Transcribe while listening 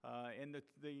And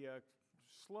the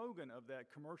slogan of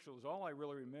that commercial is all I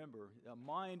really remember.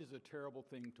 Mind is a terrible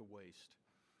thing to waste.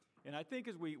 And I think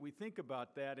as we think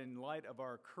about that in light of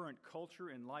our current culture,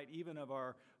 in light even of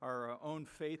our own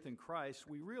faith in Christ,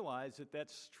 we realize that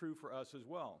that's true for us as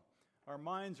well. Our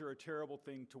minds are a terrible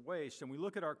thing to waste. And we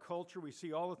look at our culture, we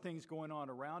see all the things going on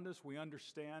around us. We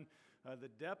understand the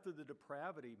depth of the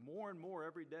depravity more and more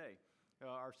every day.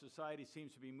 Our society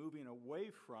seems to be moving away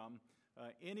from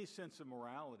any sense of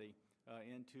morality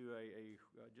into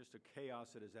just a chaos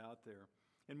that is out there.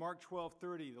 In Mark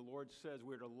 12:30, the Lord says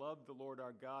we're to love the Lord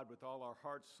our God with all our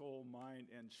heart, soul, mind,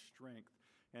 and strength.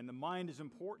 And the mind is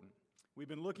important. We've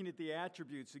been looking at the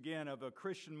attributes, again, of a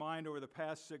Christian mind over the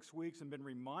past 6 weeks and been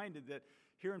reminded that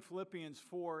here in Philippians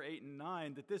 4, 8, and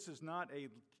 9, that this is not a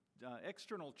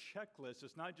external checklist.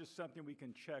 It's not just something we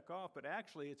can check off, but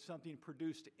actually it's something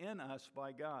produced in us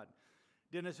by God.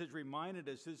 Dennis has reminded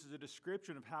us this is a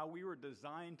description of how we were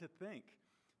designed to think.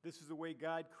 This is the way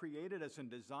God created us and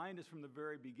designed us from the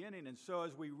very beginning. And so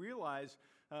as we realize,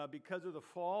 because of the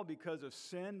fall, because of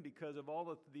sin, because of all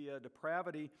of the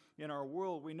depravity in our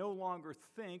world, we no longer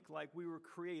think like we were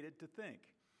created to think.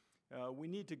 We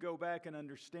need to go back and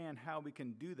understand how we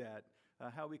can do that,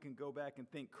 how we can go back and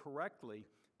think correctly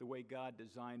the way God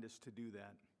designed us to do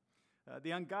that.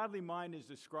 The ungodly mind is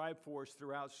described for us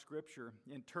throughout Scripture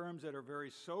in terms that are very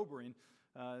sobering.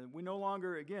 We no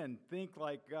longer, again, think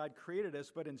like God created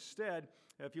us, but instead,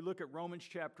 if you look at Romans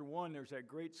chapter 1, there's that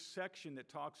great section that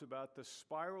talks about the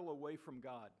spiral away from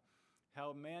God,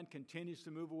 how man continues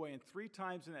to move away. And 3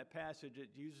 times in that passage, it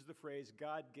uses the phrase,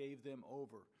 God gave them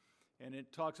over. And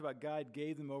it talks about God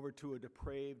gave them over to a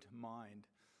depraved mind.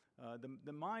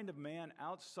 The mind of man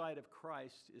outside of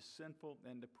Christ is sinful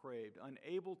and depraved,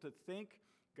 unable to think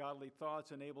godly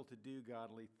thoughts, unable to do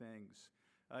godly things.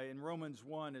 In Romans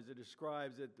 1, as it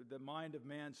describes it, the mind of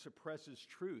man suppresses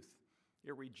truth.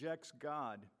 It rejects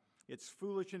God. It's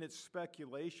foolish in its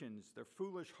speculations. Their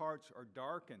foolish hearts are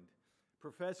darkened.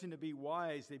 Professing to be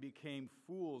wise, they became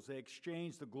fools. They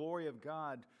exchanged the glory of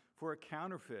God for a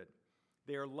counterfeit.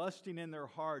 They are lusting in their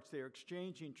hearts. They are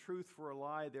exchanging truth for a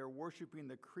lie. They are worshiping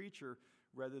the creature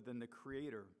rather than the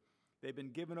Creator. They've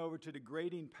been given over to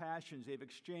degrading passions. They've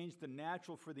exchanged the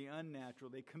natural for the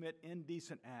unnatural. They commit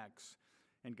indecent acts,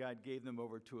 and God gave them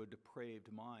over to a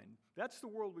depraved mind. That's the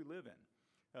world we live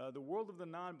in. The world of the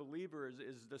non-believer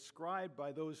is described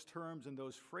by those terms and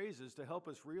those phrases to help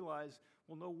us realize,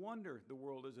 well, no wonder the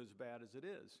world is as bad as it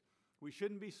is. We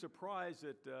shouldn't be surprised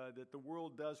that the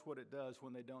world does what it does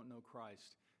when they don't know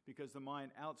Christ, because the mind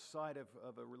outside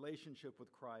of a relationship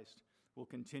with Christ will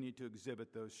continue to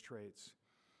exhibit those traits.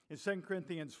 In 2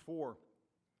 Corinthians 4,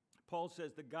 Paul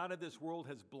says, the God of this world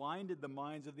has blinded the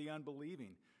minds of the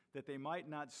unbelieving, that they might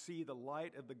not see the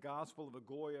light of the gospel of the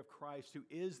glory of Christ, who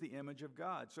is the image of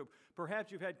God. So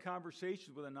perhaps you've had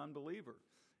conversations with an unbeliever,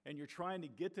 and you're trying to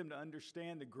get them to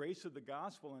understand the grace of the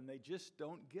gospel, and they just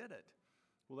don't get it.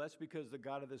 Well, that's because the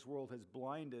God of this world has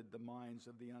blinded the minds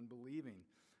of the unbelieving.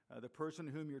 The person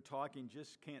whom you're talking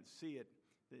just can't see it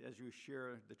as you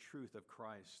share the truth of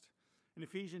Christ. In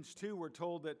Ephesians 2, we're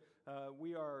told that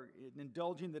we are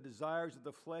indulging the desires of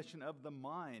the flesh and of the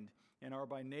mind, and are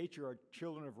by nature are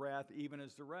children of wrath, even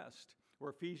as the rest. Or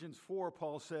Ephesians 4,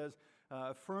 Paul says,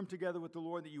 affirm together with the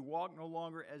Lord that you walk no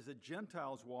longer as the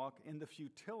Gentiles walk in the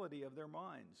futility of their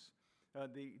minds.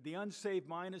 The unsaved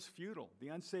mind is futile. The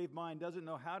unsaved mind doesn't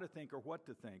know how to think or what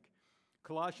to think.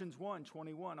 Colossians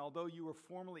 1:21, although you were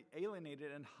formerly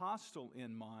alienated and hostile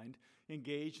in mind,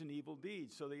 engaged in evil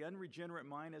deeds. So the unregenerate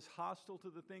mind is hostile to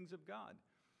the things of God.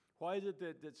 Why is it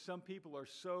that some people are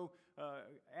so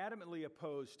adamantly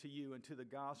opposed to you and to the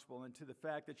gospel and to the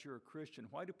fact that you're a Christian?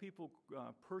 Why do people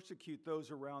persecute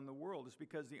those around the world? It's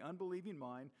because the unbelieving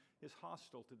mind is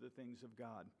hostile to the things of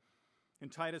God. In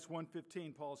Titus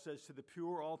 1:15, Paul says, to the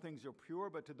pure all things are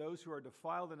pure, but to those who are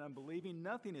defiled and unbelieving,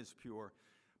 nothing is pure.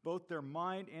 Both their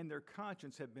mind and their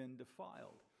conscience have been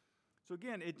defiled. So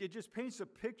again, it just paints a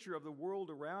picture of the world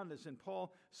around us, and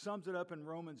Paul sums it up in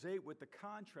Romans 8 with the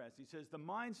contrast. He says, the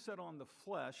mind set on the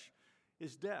flesh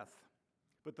is death,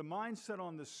 but the mind set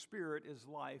on the spirit is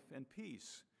life and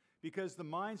peace. Because the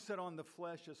mind set on the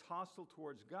flesh is hostile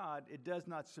towards God, it does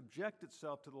not subject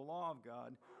itself to the law of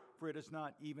God, for it is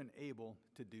not even able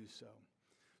to do so.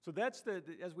 So that's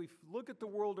as we look at the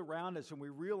world around us and we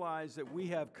realize that we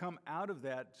have come out of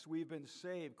that, so we've been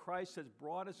saved, Christ has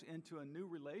brought us into a new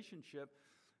relationship.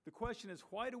 The question is,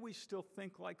 why do we still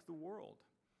think like the world?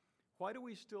 Why do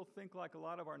we still think like a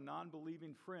lot of our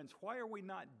non-believing friends? Why are we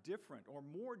not different or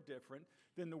more different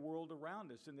than the world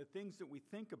around us and the things that we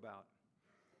think about?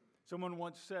 Someone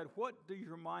once said, what does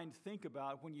your mind think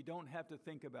about when you don't have to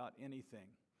think about anything?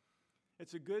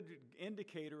 It's a good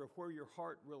indicator of where your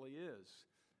heart really is.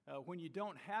 When you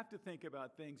don't have to think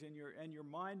about things and your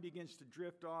mind begins to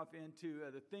drift off into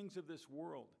the things of this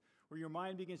world, or your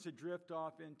mind begins to drift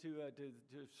off into to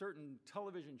certain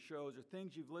television shows or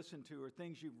things you've listened to or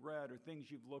things you've read or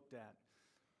things you've looked at.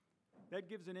 That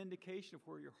gives an indication of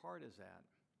where your heart is at.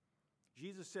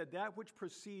 Jesus said, that which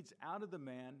proceeds out of the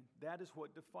man, that is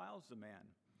what defiles the man.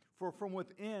 For from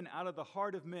within, out of the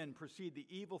heart of men, proceed the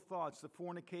evil thoughts, the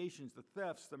fornications, the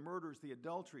thefts, the murders, the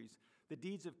adulteries, the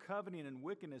deeds of coveting and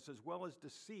wickedness, as well as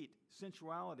deceit,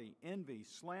 sensuality, envy,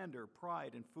 slander,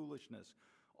 pride, and foolishness.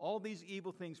 All these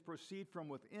evil things proceed from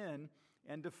within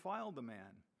and defile the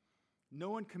man.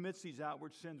 No one commits these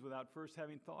outward sins without first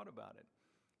having thought about it.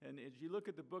 And as you look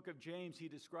at the book of James, he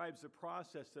describes the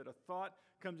process that a thought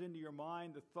comes into your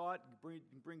mind. The thought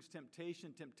brings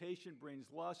temptation. Temptation brings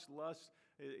lust. Lust,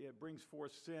 it brings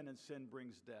forth sin, and sin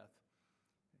brings death.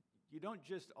 You don't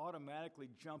just automatically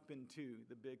jump into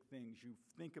the big things. You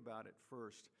think about it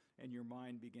first, and your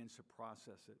mind begins to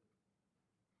process it.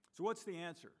 So what's the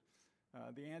answer?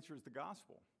 The answer is the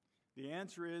gospel. The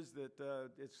answer is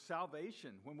that it's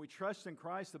salvation. When we trust in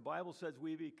Christ, the Bible says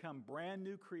we become brand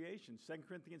new creations. 2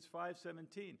 Corinthians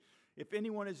 5:17. If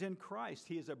anyone is in Christ,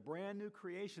 he is a brand new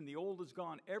creation. The old is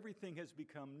gone. Everything has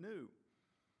become new.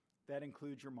 That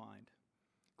includes your mind.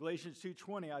 Galatians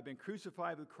 2:20, I've been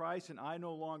crucified with Christ, and I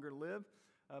no longer live,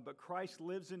 but Christ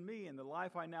lives in me. And the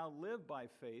life I now live by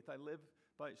faith, I live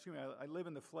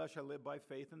in the flesh, I live by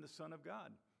faith in the Son of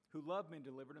God, who loved me and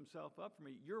delivered himself up for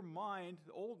me. Your mind,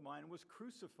 the old mind, was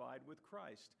crucified with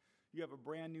Christ. You have a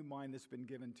brand new mind that's been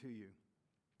given to you.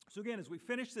 So again, as we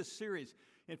finish this series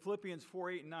in Philippians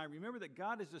 4:8 and 9, remember that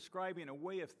God is describing a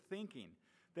way of thinking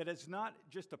that is not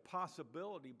just a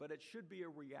possibility, but it should be a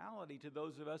reality to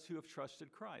those of us who have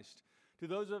trusted Christ. To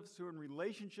those of us who are in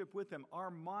relationship with him, our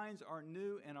minds are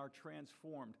new and are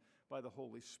transformed by the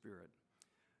Holy Spirit.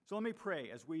 So let me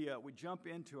pray as we jump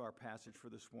into our passage for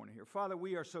this morning here. Father,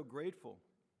 we are so grateful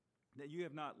that you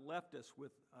have not left us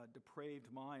with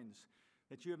depraved minds,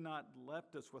 that you have not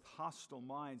left us with hostile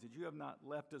minds, that you have not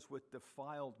left us with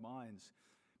defiled minds.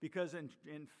 Because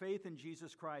in faith in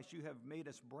Jesus Christ, you have made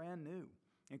us brand new,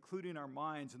 including our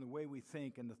minds and the way we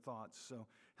think and the thoughts. So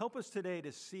help us today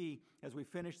to see, as we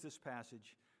finish this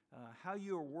passage, how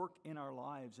you are work in our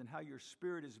lives and how your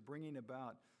Spirit is bringing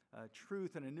about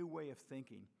truth and a new way of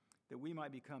thinking, that we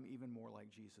might become even more like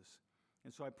Jesus.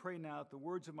 And so I pray now that the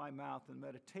words of my mouth and the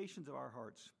meditations of our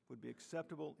hearts would be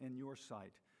acceptable in your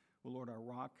sight, O Lord, our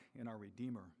rock and our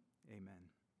Redeemer. Amen.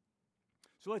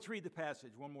 So let's read the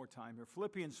passage one more time here.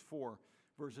 Philippians 4,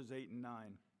 verses 8 and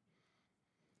 9.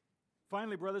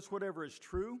 Finally, brothers, whatever is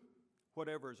true,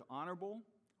 whatever is honorable,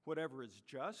 whatever is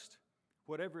just,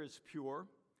 whatever is pure,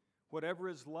 whatever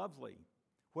is lovely,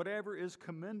 whatever is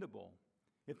commendable,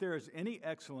 if there is any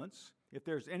excellence, if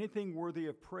there's anything worthy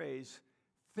of praise,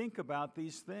 think about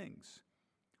these things.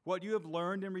 What you have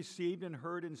learned and received and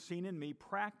heard and seen in me,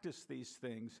 practice these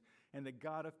things, and the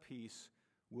God of peace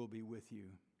will be with you.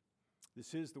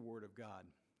 This is the word of God.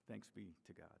 Thanks be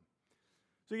to God.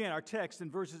 So again, our text in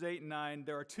verses 8 and 9,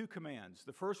 there are two commands.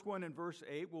 The first one in verse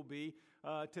 8 will be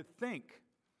to think.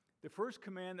 The first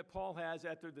command that Paul has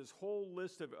after this whole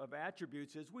list of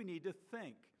attributes is we need to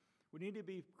think. We need to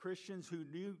be Christians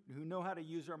who know how to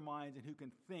use our minds and who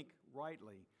can think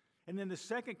rightly. And then the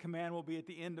second command will be at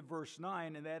the end of verse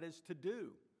 9, and that is to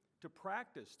do, to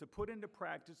practice, to put into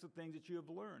practice the things that you have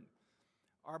learned.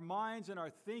 Our minds and our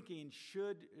thinking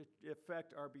should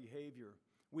affect our behavior.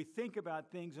 We think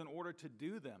about things in order to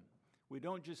do them. We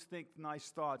don't just think nice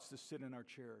thoughts to sit in our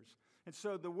chairs. And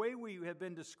so the way we have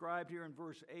been described here in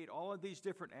verse 8, all of these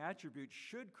different attributes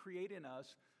should create in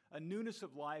us a newness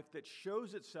of life that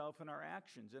shows itself in our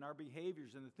actions and our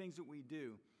behaviors and the things that we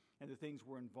do and the things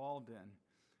we're involved in.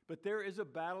 But there is a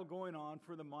battle going on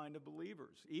for the mind of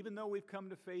believers. Even though we've come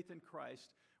to faith in Christ,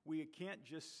 we can't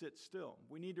just sit still.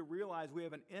 We need to realize we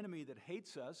have an enemy that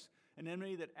hates us, an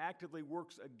enemy that actively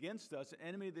works against us, an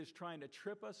enemy that's trying to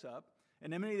trip us up,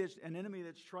 an enemy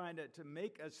that's trying to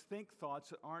make us think thoughts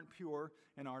that aren't pure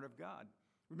and aren't of God.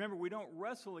 Remember, we don't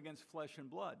wrestle against flesh and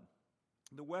blood.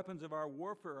 The weapons of our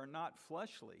warfare are not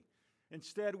fleshly.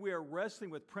 Instead, we are wrestling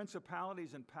with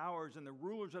principalities and powers and the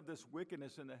rulers of this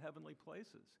wickedness in the heavenly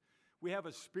places. We have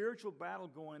a spiritual battle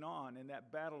going on, and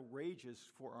that battle rages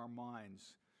for our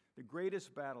minds. The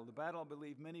greatest battle, the battle I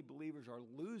believe many believers are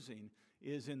losing,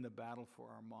 is in the battle for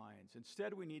our minds.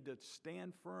 Instead, we need to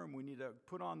stand firm. We need to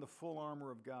put on the full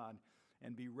armor of God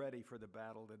and be ready for the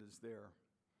battle that is there.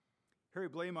 Harry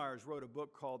Blamires wrote a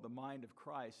book called The Mind of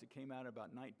Christ. It came out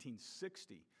about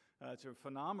 1960. It's a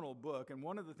phenomenal book, and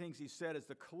one of the things he said is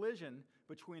the collision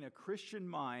between a Christian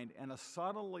mind and a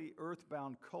subtly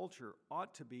earthbound culture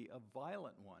ought to be a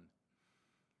violent one.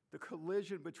 The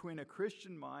collision between a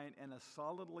Christian mind and a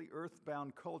solidly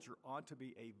earthbound culture ought to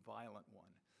be a violent one.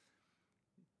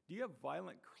 Do you have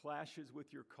violent clashes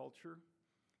with your culture?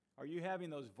 Are you having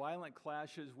those violent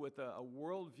clashes with a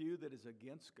worldview that is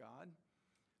against God?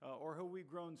 Or have we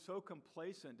grown so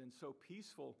complacent and so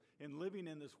peaceful in living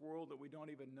in this world that we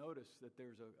don't even notice that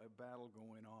there's a battle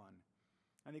going on?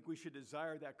 I think we should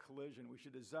desire that collision. We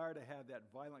should desire to have that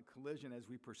violent collision as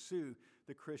we pursue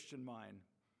the Christian mind.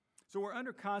 So we're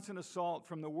under constant assault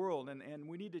from the world, and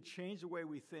we need to change the way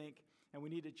we think, and we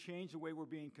need to change the way we're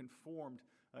being conformed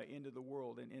into the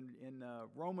world. And in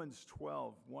Romans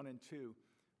 12, 1 and 2,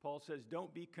 Paul says,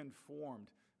 don't be conformed.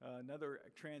 Another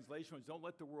translation was, don't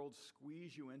let the world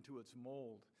squeeze you into its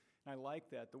mold. And I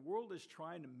like that. The world is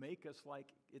trying to make us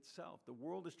like itself. The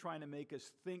world is trying to make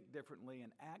us think differently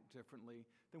and act differently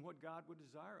than what God would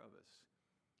desire of us.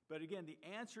 But again, the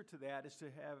answer to that is to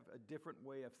have a different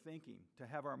way of thinking, to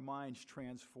have our minds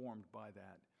transformed by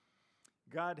that.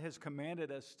 God has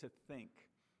commanded us to think.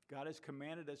 God has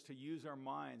commanded us to use our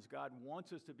minds. God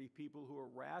wants us to be people who are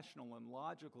rational and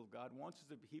logical. God wants us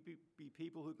to be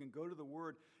people who can go to the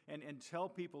Word and tell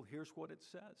people, here's what it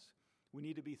says. We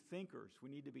need to be thinkers. We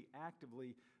need to be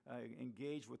actively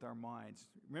engaged with our minds.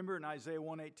 Remember in Isaiah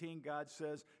 1:18, God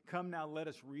says, come now, let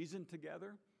us reason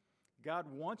together. God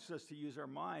wants us to use our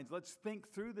minds. Let's think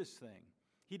through this thing.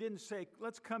 He didn't say,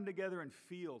 let's come together and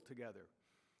feel together.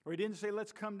 Or he didn't say,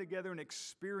 let's come together and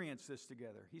experience this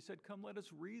together. He said, come, let us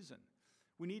reason.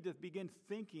 We need to begin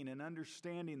thinking and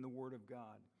understanding the Word of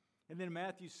God. And then in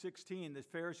Matthew 16, the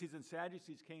Pharisees and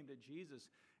Sadducees came to Jesus,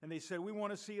 and they said, we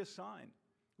want to see a sign.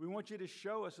 We want you to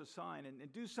show us a sign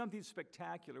and do something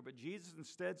spectacular. But Jesus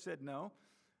instead said, no,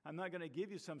 I'm not going to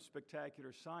give you some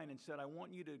spectacular sign. Instead, I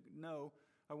want you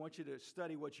to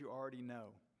study what you already know.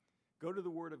 Go to the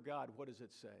Word of God. What does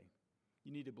it say?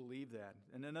 You need to believe that.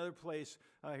 In another place,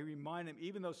 he reminded them,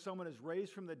 even though someone is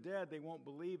raised from the dead, they won't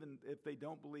believe if they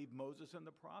don't believe Moses and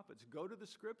the prophets. Go to the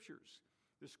Scriptures.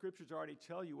 The Scriptures already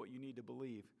tell you what you need to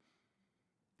believe.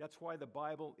 That's why the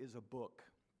Bible is a book.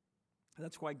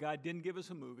 That's why God didn't give us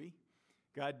a movie.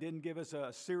 God didn't give us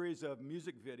a series of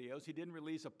music videos. He didn't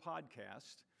release a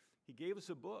podcast. He gave us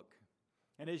a book.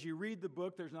 And as you read the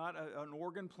book, there's not an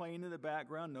organ playing in the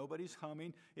background. Nobody's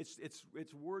humming. It's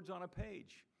words on a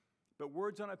page. But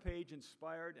words on a page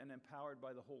inspired and empowered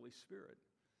by the Holy Spirit.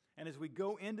 And as we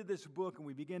go into this book and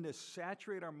we begin to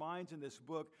saturate our minds in this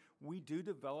book, we do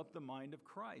develop the mind of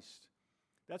Christ.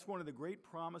 That's one of the great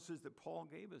promises that Paul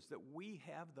gave us, that we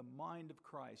have the mind of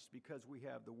Christ because we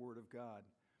have the Word of God.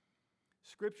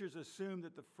 Scriptures assume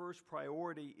that the first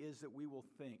priority is that we will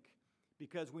think,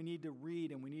 because we need to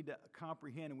read and we need to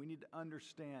comprehend and we need to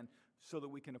understand so that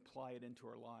we can apply it into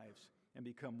our lives and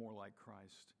become more like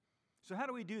Christ. So how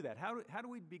do we do that? How do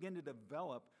we begin to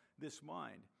develop this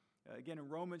mind? Again, in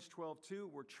Romans 12:2,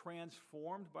 we're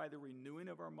transformed by the renewing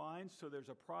of our minds. So there's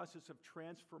a process of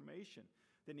transformation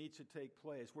that needs to take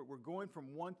place. We're going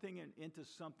from one thing into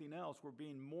something else. We're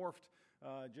being morphed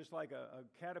just like a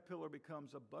caterpillar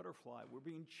becomes a butterfly. We're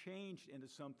being changed into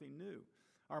something new.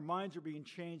 Our minds are being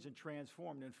changed and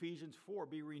transformed. In Ephesians 4,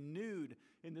 be renewed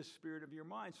in the spirit of your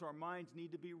mind. So our minds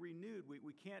need to be renewed. We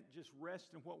can't just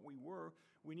rest in what we were.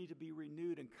 We need to be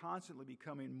renewed and constantly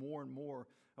becoming more and more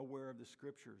aware of the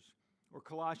Scriptures. Or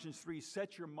Colossians 3,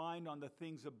 set your mind on the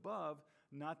things above,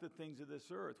 not the things of this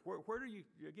earth.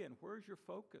 Where's your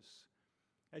focus?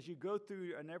 As you go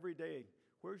through an everyday,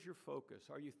 where's your focus?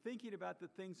 Are you thinking about the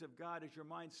things of God? Is your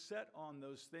mind set on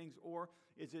those things? Or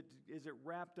is it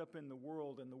wrapped up in the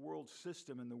world and the world's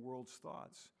system and the world's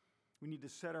thoughts? We need to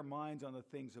set our minds on the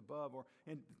things above. Or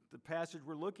in the passage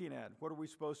we're looking at, what are we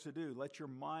supposed to do? Let your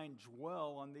mind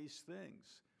dwell on these things.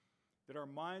 That our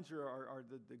minds are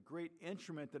the great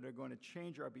instrument that are going to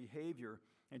change our behavior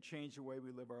and change the way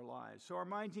we live our lives. So our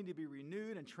minds need to be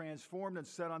renewed and transformed and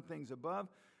set on things above.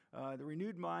 The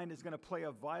renewed mind is going to play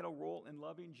a vital role in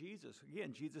loving Jesus.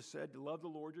 Again, Jesus said to love the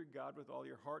Lord your God with all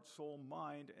your heart, soul,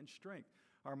 mind, and strength.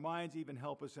 Our minds even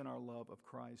help us in our love of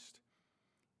Christ.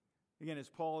 Again, as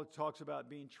Paul talks about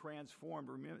being transformed,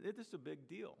 remember, this is a big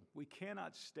deal. We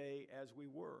cannot stay as we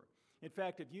were. In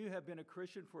fact, if you have been a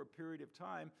Christian for a period of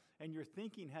time and your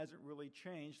thinking hasn't really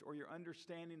changed, or your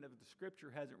understanding of the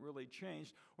Scripture hasn't really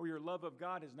changed, or your love of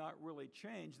God has not really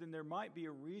changed, then there might be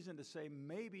a reason to say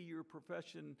maybe your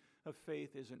profession of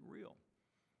faith isn't real.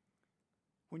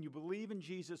 When you believe in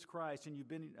Jesus Christ and you've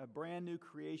been a brand new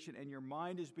creation and your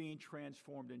mind is being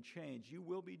transformed and changed, you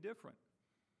will be different.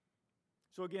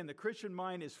 So again, the Christian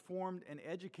mind is formed and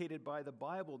educated by the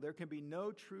Bible. There can be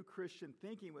no true Christian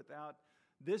thinking without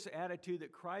this attitude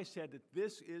that Christ had, that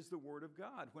this is the Word of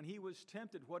God. When he was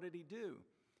tempted, what did he do?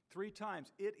 3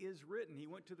 times, it is written. He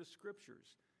went to the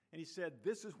Scriptures, and he said,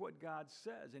 this is what God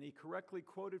says. And he correctly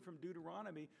quoted from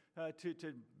Deuteronomy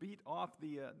to beat off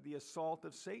the assault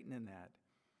of Satan in that.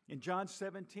 In John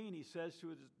 17, he says to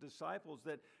his disciples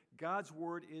that God's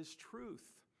Word is truth,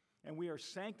 and we are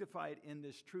sanctified in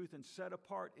this truth and set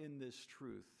apart in this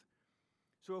truth.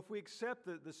 So if we accept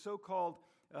the so-called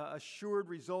assured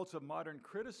results of modern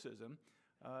criticism,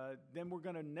 then we're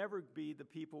going to never be the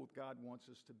people God wants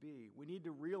us to be. We need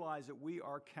to realize that we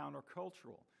are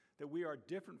countercultural, that we are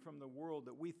different from the world,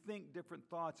 that we think different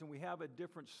thoughts, and we have a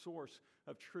different source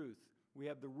of truth. We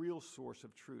have the real source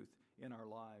of truth in our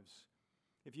lives.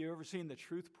 If you've ever seen The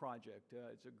Truth Project,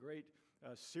 it's a great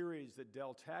series that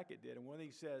Del Tackett did. And one thing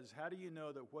he says, how do you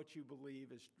know that what you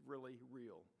believe is really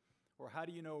real? Or how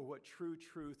do you know what true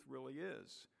truth really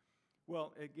is?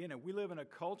 Well, again, we live in a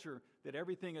culture that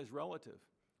everything is relative.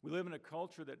 We live in a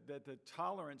culture that the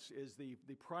tolerance is the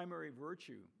primary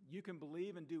virtue. You can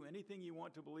believe and do anything you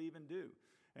want to believe and do,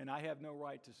 and I have no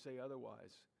right to say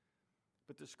otherwise.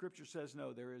 But the Scripture says,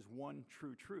 no, there is one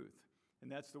true truth,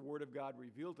 and that's the Word of God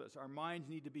revealed to us. Our minds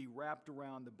need to be wrapped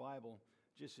around the Bible,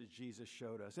 just as Jesus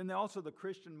showed us. And also the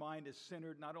Christian mind is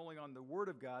centered not only on the Word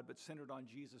of God, but centered on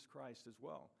Jesus Christ as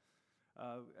well.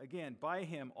 Again, by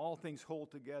him all things hold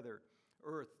together,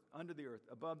 earth, under the earth,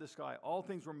 above the sky. All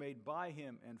things were made by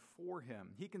him and for him.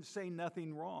 He can say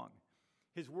nothing wrong.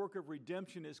 His work of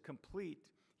redemption is complete.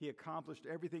 He accomplished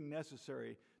everything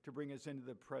necessary to bring us into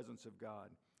the presence of God.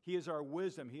 He is our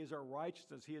wisdom. He is our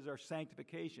righteousness. He is our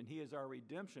sanctification. He is our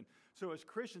redemption. So as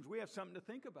Christians, we have something to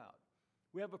think about.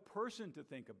 We have a person to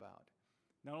think about.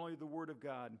 Not only the Word of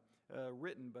God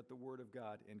written, but the Word of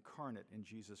God incarnate in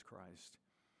Jesus Christ.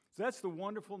 So that's the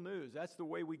wonderful news. That's the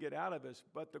way we get out of this.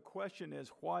 But the question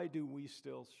is, why do we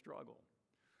still struggle?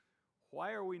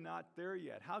 Why are we not there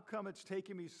yet? How come it's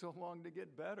taking me so long to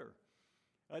get better?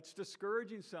 It's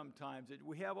discouraging sometimes.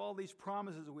 We have all these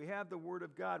promises. We have the Word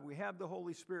of God. We have the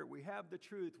Holy Spirit. We have the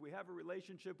truth. We have a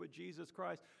relationship with Jesus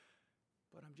Christ.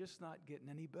 But I'm just not getting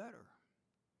any better.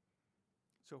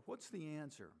 So what's the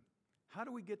answer? How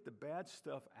do we get the bad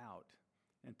stuff out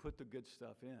and put the good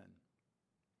stuff in?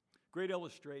 Great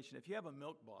illustration. If you have a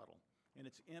milk bottle and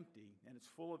it's empty and it's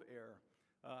full of air,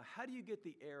 how do you get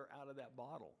the air out of that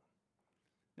bottle?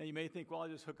 Now you may think, well, I'll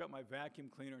just hook up my vacuum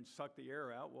cleaner and suck the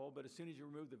air out. Well, but as soon as you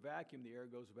remove the vacuum, the air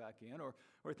goes back in.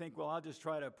 Or think, well, I'll just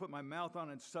try to put my mouth on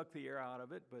and suck the air out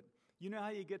of it. But you know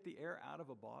how you get the air out of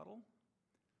a bottle?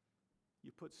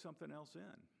 You put something else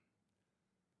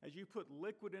in. As you put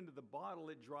liquid into the bottle,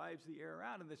 it drives the air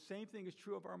out. And the same thing is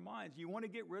true of our minds. You want to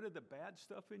get rid of the bad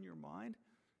stuff in your mind?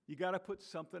 You got to put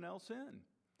something else in.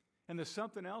 And the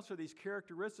something else are these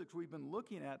characteristics we've been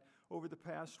looking at over the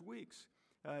past weeks.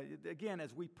 Again,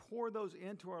 as we pour those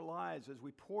into our lives, as we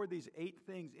pour these 8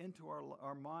 things into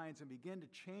our minds and begin to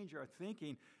change our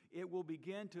thinking, it will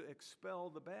begin to expel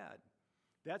the bad.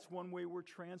 That's one way we're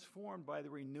transformed, by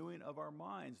the renewing of our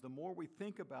minds. The more we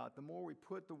think about, the more we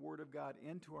put the Word of God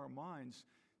into our minds,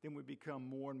 then we become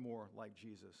more and more like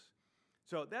Jesus.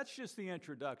 So that's just the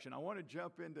introduction. I want to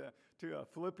jump into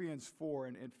Philippians 4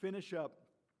 and finish up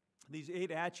these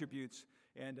 8 attributes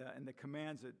and the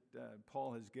commands that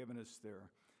Paul has given us there.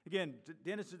 Again,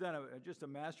 Dennis has done just a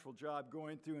masterful job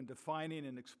going through and defining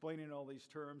and explaining all these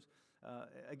terms.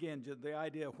 Again, the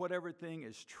idea of whatever thing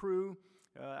is true,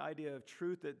 idea of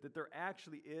truth, that there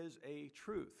actually is a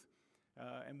truth.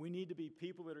 And we need to be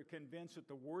people that are convinced that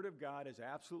the Word of God is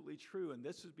absolutely true. And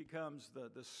this becomes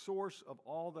the source of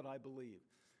all that I believe.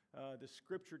 The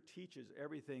Scripture teaches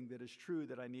everything that is true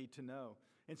that I need to know.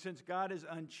 And since God is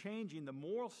unchanging, the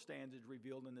moral standards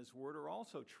revealed in this Word are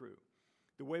also true.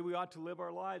 The way we ought to live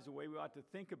our lives, the way we ought to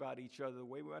think about each other, the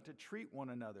way we ought to treat one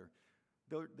another,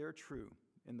 they're true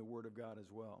in the Word of God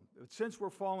as well. But since we're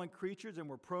fallen creatures and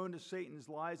we're prone to Satan's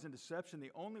lies and deception,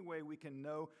 the only way we can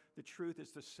know the truth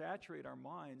is to saturate our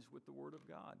minds with the Word of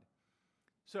God.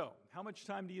 So, how much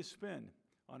time do you spend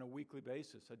on a weekly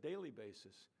basis, a daily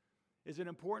basis? Is it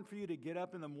important for you to get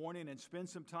up in the morning and spend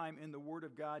some time in the Word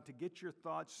of God to get your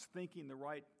thoughts thinking the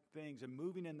right things and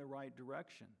moving in the right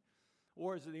direction?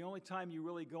 Or is it the only time you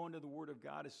really go into the Word of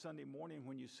God is Sunday morning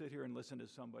when you sit here and listen to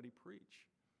somebody preach?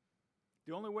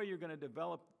 The only way you're going to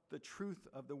develop the truth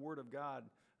of the Word of God,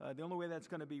 the only way that's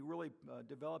going to be really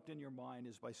developed in your mind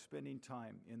is by spending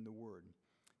time in the Word.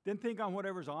 Then think on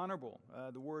whatever's honorable.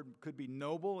 The word could be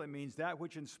noble. It means that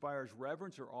which inspires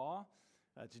reverence or awe.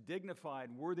 It's dignified,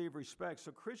 worthy of respect.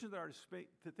 So Christians are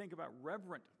to think about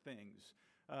reverent things,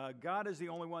 God is the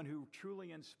only one who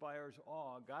truly inspires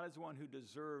awe. God is the one who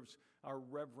deserves our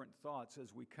reverent thoughts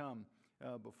as we come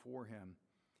before him.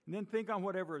 And then think on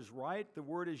whatever is right. The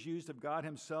word is used of God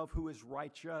himself, who is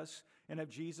righteous, and of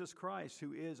Jesus Christ,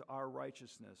 who is our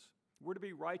righteousness. We're to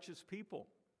be righteous people.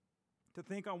 To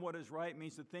think on what is right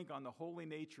means to think on the holy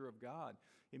nature of God.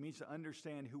 It means to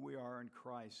understand who we are in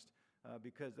Christ,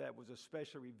 because that was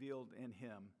especially revealed in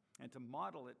him, and to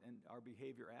model it in our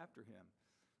behavior after him.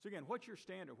 So again, what's your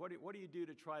standard? What do you do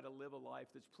to try to live a life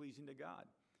that's pleasing to God?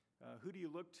 Who do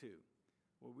you look to?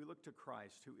 Well, we look to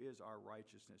Christ, who is our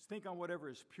righteousness. Think on whatever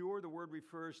is pure. The word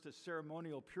refers to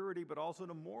ceremonial purity, but also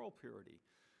to moral purity.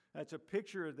 That's a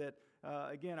picture that,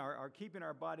 again, are keeping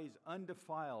our bodies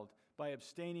undefiled by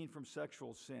abstaining from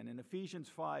sexual sin. In Ephesians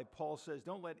 5, Paul says,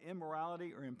 don't let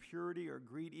immorality or impurity or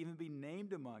greed even be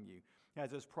named among you,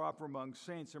 as is proper among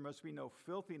saints. There must be no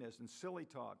filthiness and silly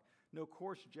talk, no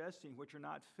coarse jesting, which are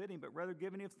not fitting, but rather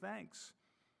giving of thanks.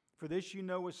 For this you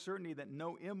know with certainty, that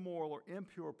no immoral or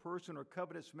impure person or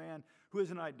covetous man who is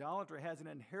an idolater has an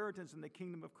inheritance in the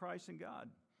kingdom of Christ and God.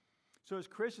 So as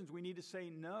Christians, we need to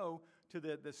say no to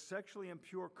the sexually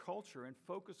impure culture and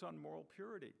focus on moral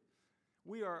purity.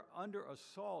 We are under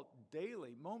assault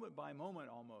daily, moment by moment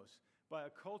almost, by a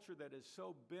culture that is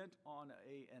so bent on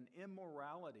an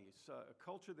immorality, a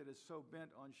culture that is so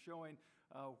bent on showing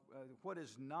what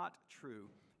is not true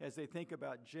as they think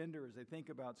about gender, as they think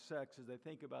about sex, as they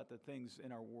think about the things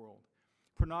in our world.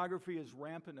 Pornography is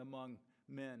rampant among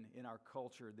men in our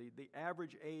culture. The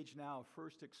average age now of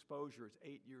first exposure is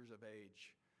 8 years of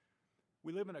age.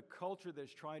 We live in a culture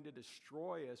that's trying to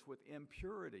destroy us with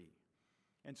impurity.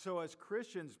 And so as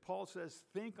Christians, Paul says,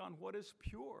 think on what is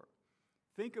pure.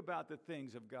 Think about the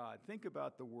things of God. Think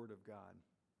about the Word of God.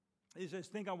 He says,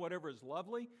 think on whatever is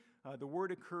lovely. The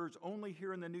word occurs only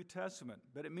here in the New Testament,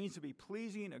 but it means to be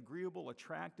pleasing, agreeable,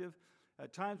 attractive.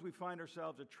 At times we find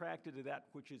ourselves attracted to that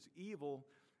which is evil,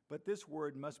 but this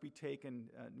word must be taken,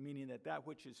 meaning that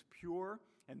which is pure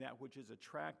and that which is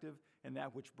attractive and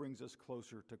that which brings us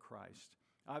closer to Christ.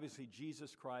 Obviously,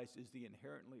 Jesus Christ is the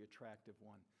inherently attractive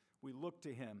one. We look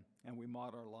to him and we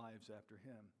model our lives after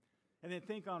him. And then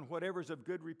think on whatever is of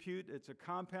good repute. It's a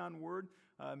compound word,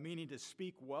 meaning to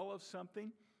speak well of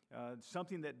something,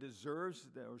 something that deserves,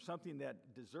 or something that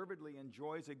deservedly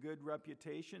enjoys a good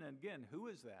reputation. And again, who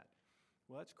is that?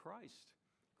 Well, that's Christ.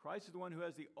 Christ is the one who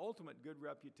has the ultimate good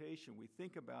reputation. We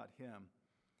think about him.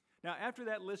 Now, after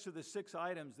that list of the 6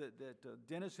 items that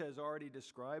Dennis has already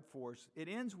described for us, it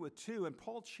ends with 2, and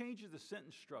Paul changes the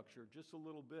sentence structure just a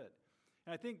little bit.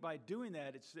 And I think by doing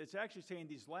that, it's actually saying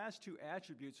these last 2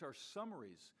 attributes are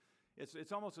summaries.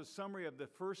 It's almost a summary of the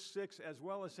first 6, as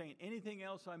well as saying anything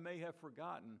else I may have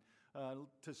forgotten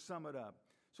to sum it up.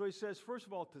 So he says, first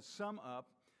of all, to sum up,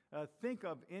 think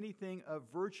of anything of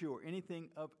virtue or anything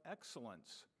of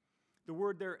excellence. The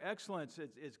word there, excellence,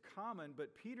 is common,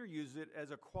 but Peter uses it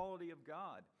as a quality of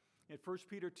God. In 1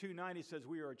 Peter 2:9, he says,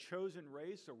 we are a chosen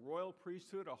race, a royal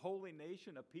priesthood, a holy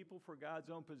nation, a people for God's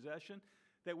own possession,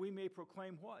 that we may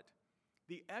proclaim what?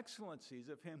 The excellencies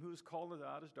of him who has called us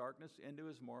out of darkness into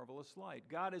his marvelous light.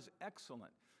 God is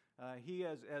excellent. He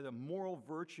has a moral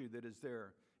virtue that is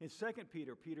there. In 2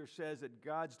 Peter, Peter says that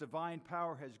God's divine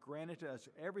power has granted to us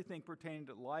everything pertaining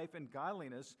to life and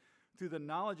godliness through the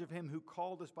knowledge of him who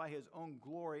called us by his own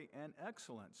glory and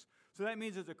excellence. So that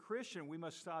means as a Christian, we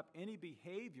must stop any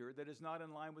behavior that is not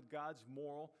in line with God's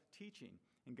moral teaching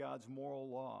and God's moral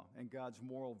law and God's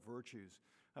moral virtues.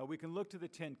 We can look to the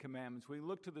 10 Commandments. We can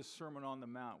look to the Sermon on the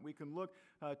Mount. We can look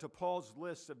to Paul's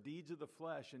list of deeds of the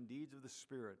flesh and deeds of the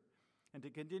Spirit. And to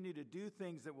continue to do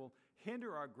things that will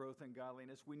hinder our growth in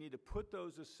godliness, we need to put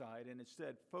those aside and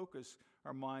instead focus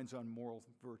our minds on moral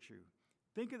virtue.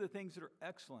 Think of the things that are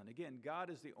excellent. Again, God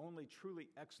is the only truly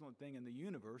excellent thing in the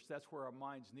universe. That's where our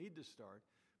minds need to start.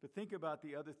 But think about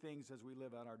the other things as we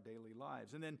live out our daily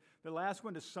lives. And then the last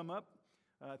one, to sum up,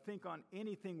 think on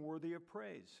anything worthy of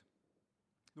praise.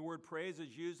 The word praise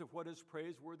is used of what is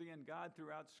praiseworthy in God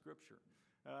throughout Scripture.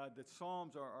 The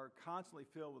Psalms are constantly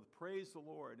filled with praise the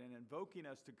Lord and invoking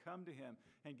us to come to him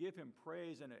and give him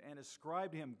praise and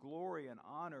ascribe to him glory and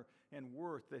honor and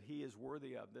worth that he is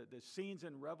worthy of. The scenes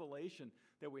in Revelation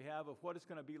that we have of what it's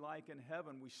going to be like in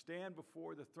heaven, we stand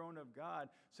before the throne of God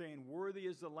saying, worthy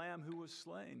is the Lamb who was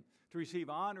slain to receive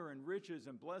honor and riches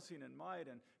and blessing and might.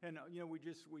 And we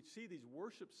see these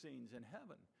worship scenes in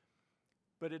heaven.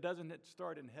 But it doesn't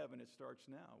start in heaven, it starts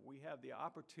now. We have the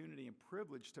opportunity and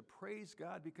privilege to praise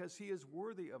God because he is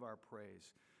worthy of our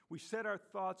praise. We set our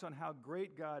thoughts on how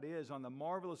great God is, on the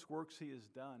marvelous works he has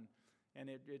done, and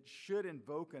it should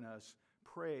invoke in us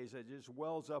praise that just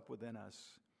wells up within us.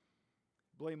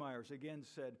 Blaemeyers again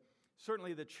said,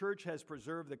 Certainly, the church has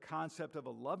preserved the concept of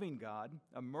a loving God,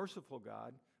 a merciful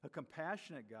God, a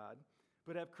compassionate God,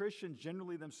 but have Christians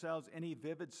generally themselves any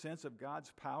vivid sense of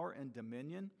God's power and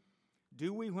dominion?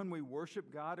 Do we, when we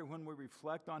worship God or when we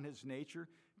reflect on His nature,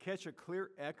 catch a clear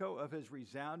echo of His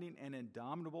resounding and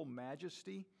indomitable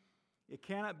majesty? It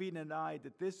cannot be denied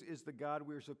that this is the God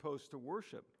we are supposed to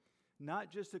worship,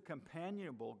 not just a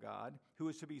companionable God who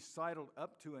is to be sidled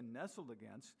up to and nestled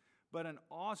against, but an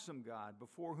awesome God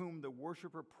before whom the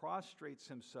worshiper prostrates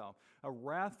himself, a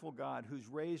wrathful God whose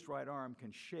raised right arm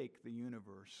can shake the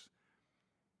universe.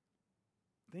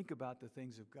 Think about the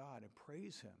things of God and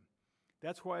praise Him.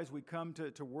 That's why as we come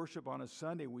to worship on a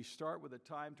Sunday, we start with a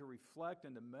time to reflect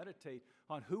and to meditate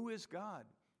on who is God,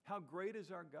 how great is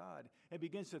our God. It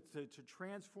begins to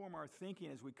transform our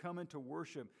thinking as we come into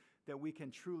worship, that we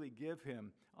can truly give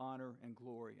Him honor and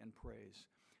glory and praise.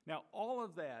 Now, all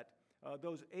of that,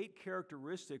 those 8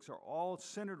 characteristics are all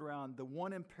centered around the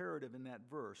one imperative in that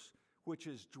verse, which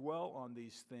is dwell on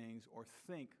these things or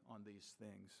think on these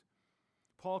things.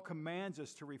 Paul commands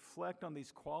us to reflect on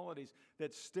these qualities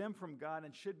that stem from God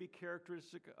and should be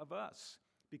characteristic of us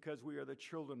because we are the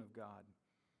children of God.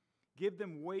 Give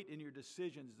them weight in your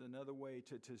decisions is another way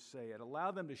to say it.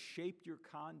 Allow them to shape your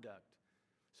conduct.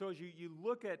 So as you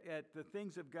look at the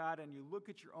things of God and you look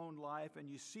at your own life and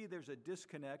you see there's a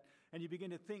disconnect and you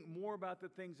begin to think more about the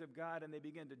things of God and they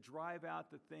begin to drive out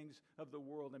the things of the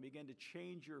world and begin to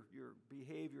change your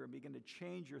behavior and begin to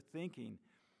change your thinking,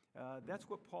 that's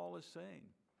what Paul is saying.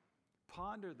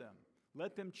 Ponder them.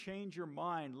 Let them change your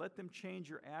mind. Let them change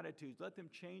your attitudes. Let them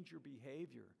change your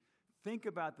behavior. Think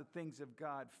about the things of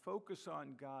God. Focus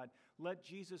on God. Let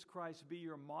Jesus Christ be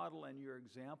your model and your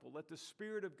example. Let the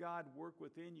Spirit of God work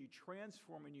within you,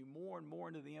 transforming you more and more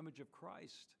into the image of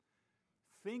Christ.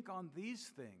 Think on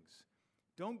these things.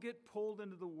 Don't get pulled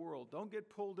into the world. Don't get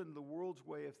pulled into the world's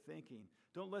way of thinking.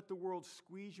 Don't let the world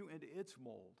squeeze you into its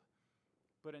mold.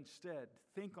 But instead,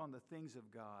 think on the things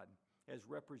of God as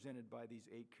represented by these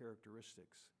 8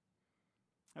 characteristics.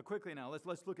 Now, quickly now,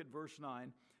 let's look at verse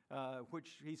 9.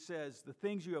 Which he says, the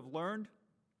things you have learned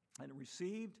and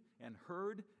received and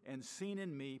heard and seen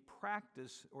in me,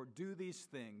 practice or do these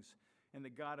things, and the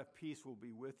God of peace will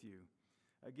be with you.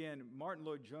 Again, Martin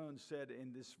Lloyd-Jones said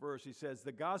in this verse, he says,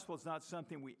 the gospel is not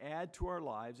something we add to our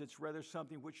lives, it's rather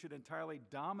something which should entirely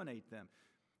dominate them.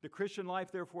 The Christian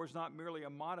life, therefore, is not merely a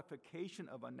modification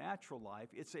of a natural life,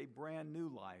 it's a brand new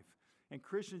life. And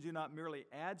Christians do not merely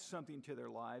add something to their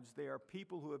lives, they are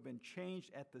people who have been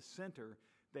changed at the center.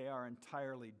 They are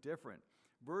entirely different.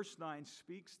 Verse 9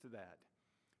 speaks to that.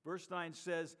 Verse 9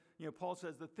 says, Paul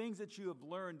says, the things that you have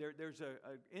learned, there's an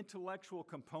intellectual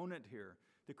component here.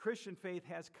 The Christian faith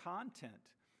has content.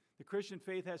 The Christian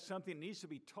faith has something that needs to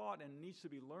be taught and needs to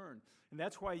be learned. And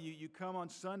that's why you come on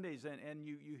Sundays and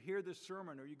you hear the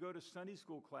sermon, or you go to Sunday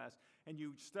school class and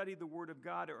you study the Word of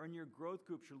God, or in your growth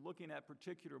groups you're looking at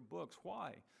particular books.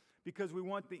 Why? Because we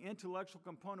want the intellectual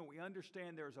component. We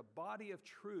understand there's a body of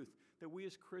truth that we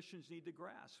as Christians need to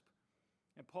grasp.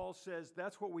 And Paul says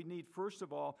that's what we need first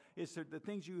of all, is the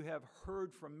things you have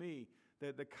heard from me,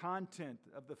 the content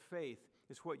of the faith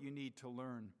is what you need to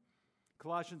learn.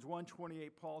 Colossians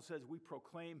 1:28, Paul says, we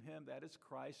proclaim Him, that is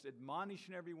Christ,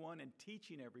 admonishing everyone and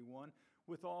teaching everyone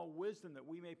with all wisdom, that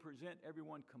we may present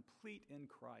everyone complete in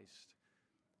Christ.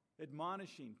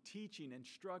 Admonishing, teaching,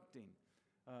 instructing.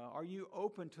 Are you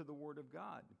open to the Word of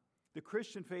God? The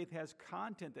Christian faith has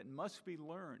content that must be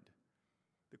learned.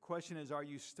 The question is, are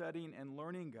you studying and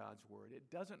learning God's Word? It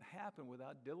doesn't happen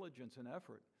without diligence and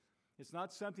effort. It's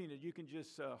not something that you can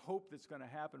just hope that's going to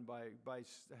happen by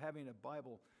having a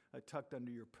Bible tucked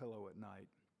under your pillow at night.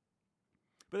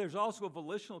 But there's also a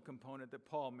volitional component that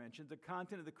Paul mentioned. The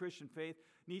content of the Christian faith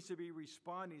needs to be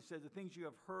responding. He says the things you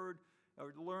have heard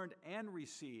or learned and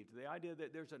received. The idea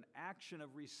that there's an action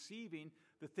of receiving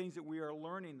the things that we are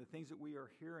learning, the things that we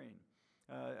are hearing.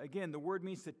 Again, the word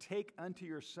means to take unto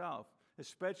yourself,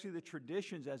 especially the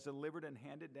traditions as delivered and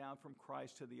handed down from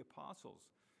Christ to the apostles.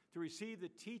 To receive the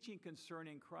teaching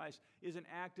concerning Christ is an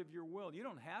act of your will. You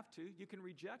don't have to. You can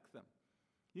reject them.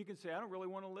 You can say, I don't really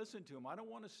want to listen to him. I don't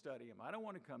want to study him. I don't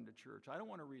want to come to church. I don't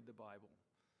want to read the Bible.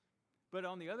 But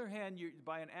on the other hand,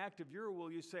 by an act of your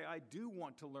will, you say, I do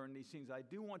want to learn these things. I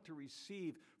do want to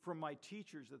receive from my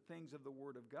teachers the things of the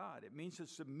Word of God. It means to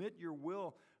submit your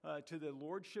will to the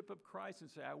lordship of Christ and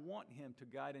say, I want Him to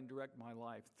guide and direct my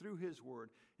life through His Word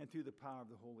and through the power of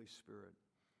the Holy Spirit.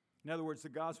 In other words, the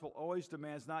gospel always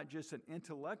demands not just an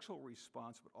intellectual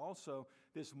response, but also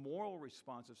this moral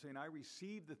response of saying, I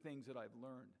receive the things that I've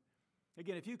learned.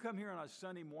 Again, if you come here on a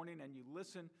Sunday morning and you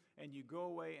listen and you go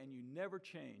away and you never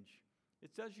change,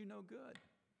 it does you no good.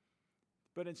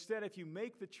 But instead, if you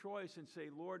make the choice and say,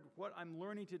 Lord, what I'm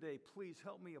learning today, please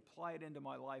help me apply it into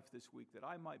my life this week that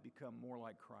I might become more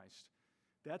like Christ.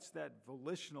 That's that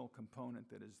volitional component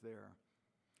that is there.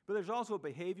 But there's also a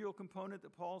behavioral component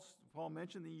that Paul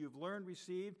mentioned, that you've learned,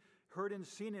 received, heard, and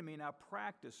seen in me, now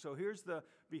practice. So here's the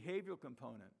behavioral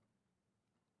component.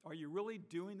 Are you really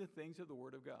doing the things of the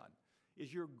Word of God?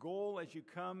 Is your goal as you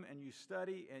come and you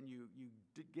study and you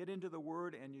get into the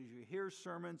Word and as you hear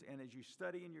sermons and as you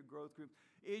study in your growth group,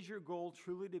 is your goal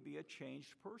truly to be a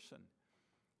changed person?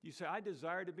 You say, I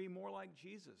desire to be more like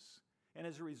Jesus. And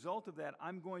as a result of that,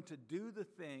 I'm going to do the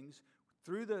things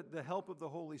through the help of the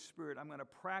Holy Spirit. I'm going to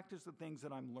practice the things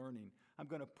that I'm learning. I'm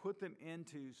going to put them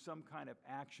into some kind of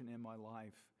action in my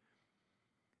life.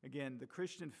 Again, the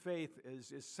Christian faith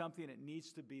is something that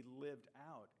needs to be lived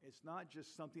out. It's not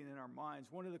just something in our minds.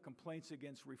 One of the complaints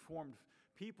against Reformed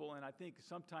people, and I think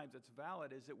sometimes it's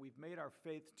valid, is that we've made our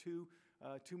faith too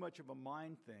much of a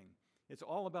mind thing. It's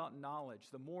all about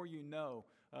knowledge. The more you know,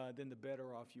 then the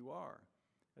better off you are.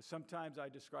 Sometimes I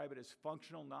describe it as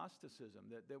functional Gnosticism,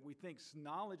 that we think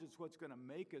knowledge is what's going to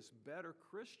make us better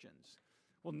Christians.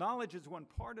 Well, knowledge is one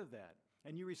part of that,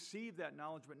 and you receive that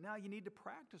knowledge, but now you need to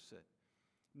practice it.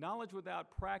 Knowledge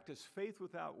without practice, faith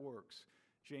without works,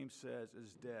 James says,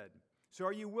 is dead. So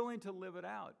are you willing to live it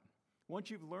out?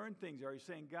 Once you've learned things, are you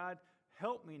saying, God,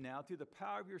 help me now through the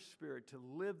power of your Spirit to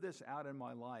live this out in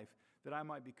my life, that I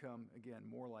might become, again,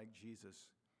 more like Jesus?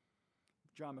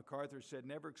 John MacArthur said,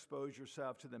 never expose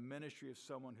yourself to the ministry of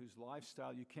someone whose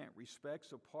lifestyle you can't respect.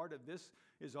 So part of this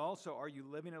is also, are you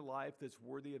living a life that's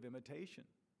worthy of imitation?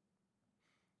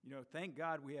 You know, thank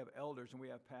God we have elders and we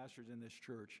have pastors in this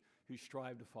church who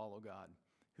strive to follow God,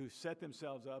 who set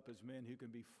themselves up as men who can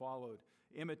be followed.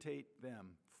 Imitate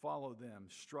them, follow them,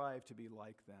 strive to be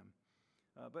like them.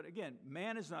 But again,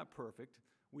 man is not perfect.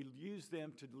 We use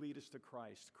them to lead us to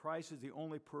Christ. Christ is the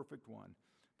only perfect one.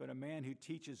 But a man who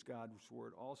teaches God's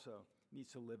word also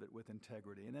needs to live it with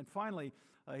integrity. And then finally,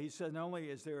 he said not only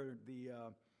is there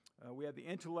we have the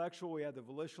intellectual, we have the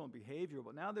volitional and behavioral,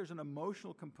 but now there's an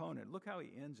emotional component. Look how he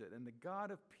ends it. And the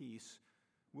God of peace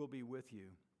will be with you.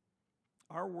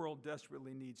 Our world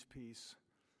desperately needs peace.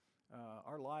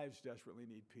 Our lives desperately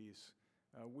need peace.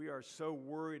 We are so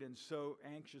worried and so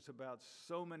anxious about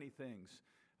so many things.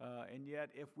 And yet,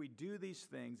 if we do these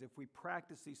things, if we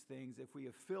practice these things, if we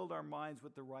have filled our minds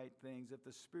with the right things, if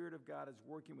the Spirit of God is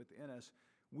working within us,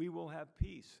 we will have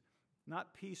peace.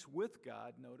 Not peace with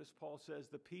God. Notice Paul says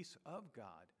the peace of God.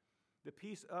 The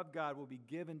peace of God will be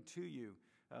given to you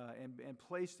and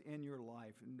placed in your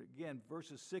life. And again,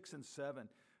 verses 6 and 7,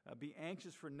 be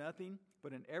anxious for nothing,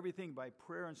 but in everything by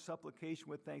prayer and supplication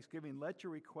with thanksgiving, let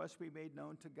your requests be made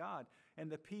known to God.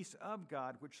 And the peace of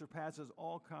God, which surpasses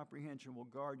all comprehension, will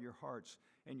guard your hearts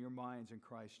and your minds in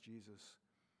Christ Jesus.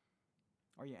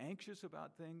 Are you anxious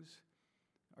about things?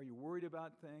 Are you worried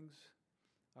about things?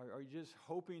 Are you just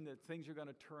hoping that things are going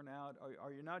to turn out?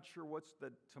 Are you not sure what's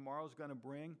that tomorrow's going to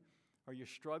bring? Are you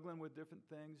struggling with different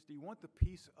things? Do you want the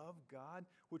peace of God,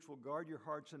 which will guard your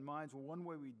hearts and minds? Well, one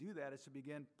way we do that is to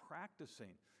begin practicing.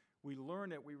 We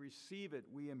learn it, we receive it,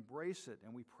 we embrace it,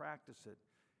 and we practice it.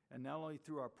 And not only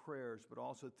through our prayers, but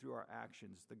also through our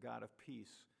actions, the God of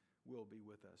peace will be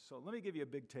with us. So let me give you a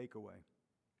big takeaway.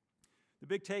 The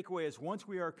big takeaway is once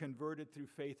we are converted through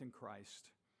faith in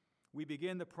Christ, we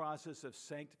begin the process of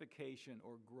sanctification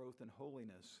or growth in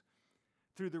holiness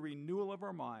through the renewal of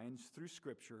our minds through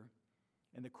Scripture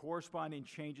and the corresponding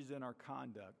changes in our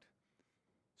conduct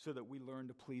so that we learn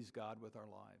to please God with our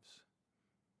lives.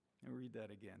 And read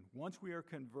that again. Once we are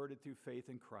converted through faith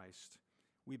in Christ,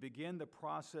 we begin the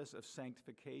process of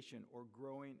sanctification or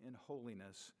growing in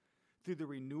holiness through the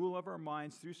renewal of our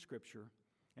minds through Scripture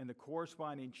and the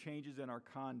corresponding changes in our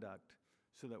conduct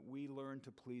so that we learn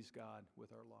to please God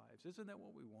with our lives. Isn't that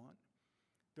what we want?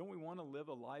 Don't we want to live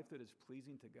a life that is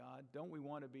pleasing to God? Don't we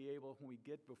want to be able, when we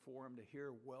get before Him, to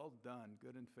hear, well done,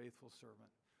 good and faithful servant?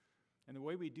 And the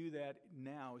way we do that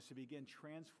now is to begin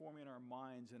transforming our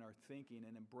minds and our thinking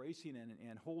and embracing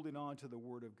and holding on to the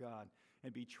Word of God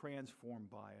and be transformed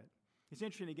by it. It's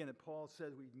interesting, again, that Paul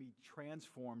says we be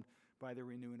transformed by the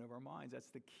renewing of our minds. That's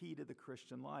the key to the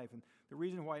Christian life. And the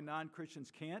reason why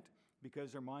non-Christians can't,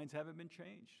 because their minds haven't been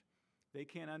changed. They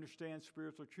can't understand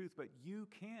spiritual truth, but you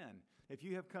can. If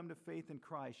you have come to faith in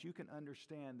Christ, you can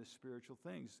understand the spiritual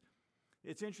things.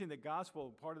 It's interesting, the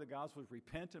gospel, part of the gospel is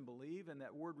repent and believe, and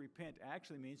that word repent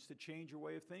actually means to change your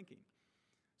way of thinking.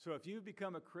 So if you've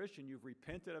become a Christian, you've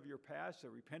repented of your past,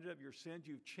 or repented of your sins,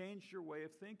 you've changed your way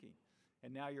of thinking.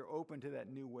 And now you're open to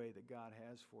that new way that God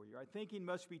has for you. Our thinking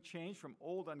must be changed from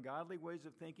old ungodly ways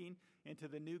of thinking into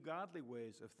the new godly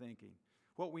ways of thinking.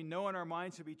 What we know in our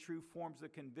minds to be true forms the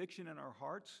conviction in our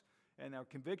hearts, and our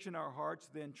conviction in our hearts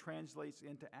then translates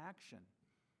into action.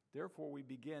 Therefore, we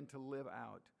begin to live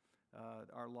out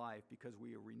our life because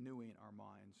we are renewing our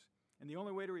minds. And the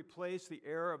only way to replace the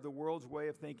error of the world's way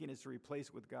of thinking is to replace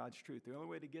it with God's truth. The only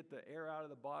way to get the air out of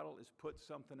the bottle is put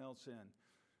something else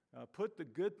in. Put the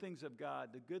good things of God,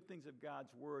 the good things of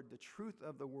God's Word, the truth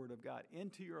of the Word of God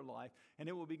into your life, and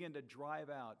it will begin to drive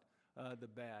out the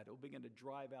bad. It will begin to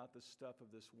drive out the stuff of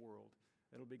this world.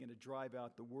 It will begin to drive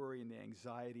out the worry and the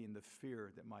anxiety and the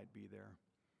fear that might be there.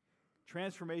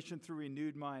 Transformation through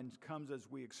renewed minds comes as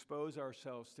we expose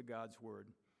ourselves to God's Word.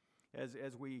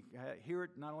 As we hear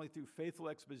it not only through faithful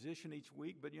exposition each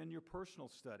week, but in your personal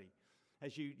study.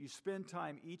 As you spend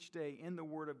time each day in the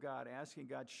Word of God, asking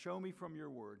God, show me from your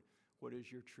Word what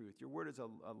is your truth. Your Word is a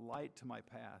light to my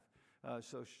path.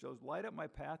 So light up my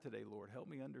path today, Lord. Help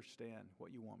me understand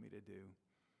what you want me to do.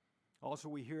 Also,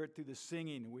 we hear it through the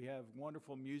singing. We have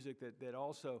wonderful music that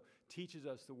also teaches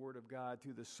us the Word of God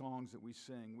through the songs that we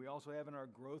sing. We also have in our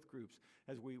growth groups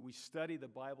as we study the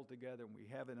Bible together, and we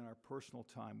have it in our personal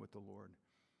time with the Lord.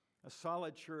 A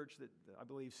solid church that I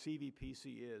believe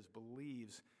CVPC is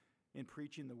believes in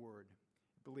preaching the Word,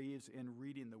 believes in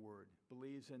reading the Word,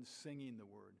 believes in singing the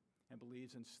Word, and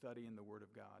believes in studying the Word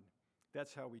of God.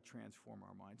 That's how we transform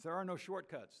our minds. There are no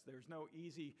shortcuts. There's no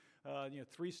easy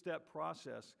three-step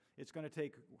process. It's going to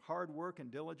take hard work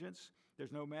and diligence.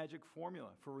 There's no magic formula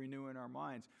for renewing our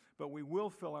minds. But we will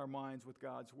fill our minds with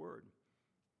God's Word.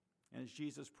 And as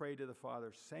Jesus prayed to the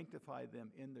Father, sanctify them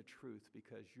in the truth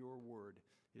because your Word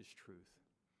is truth.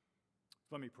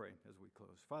 Let me pray as we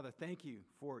close. Father, thank you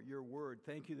for your Word.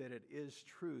 Thank you that it is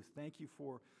truth. Thank you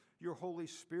for your Holy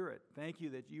Spirit. Thank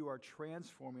you that you are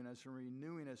transforming us and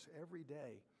renewing us every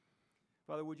day.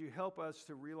 Father, would you help us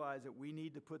to realize that we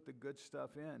need to put the good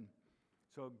stuff in?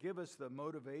 So give us the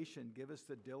motivation, give us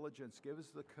the diligence, give us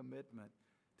the commitment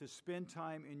to spend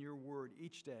time in your Word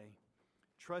each day,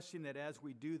 trusting that as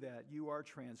we do that, you are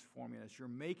transforming us. You're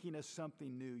making us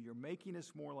something new. You're making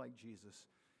us more like Jesus,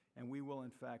 and we will,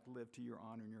 in fact, live to your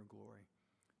honor and your glory.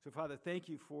 So, Father, thank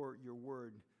you for your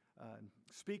Word.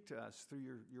 Speak to us through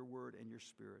your Word and your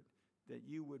Spirit, that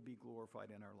you would be glorified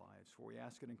in our lives. For we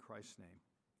ask it in Christ's name.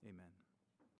 Amen.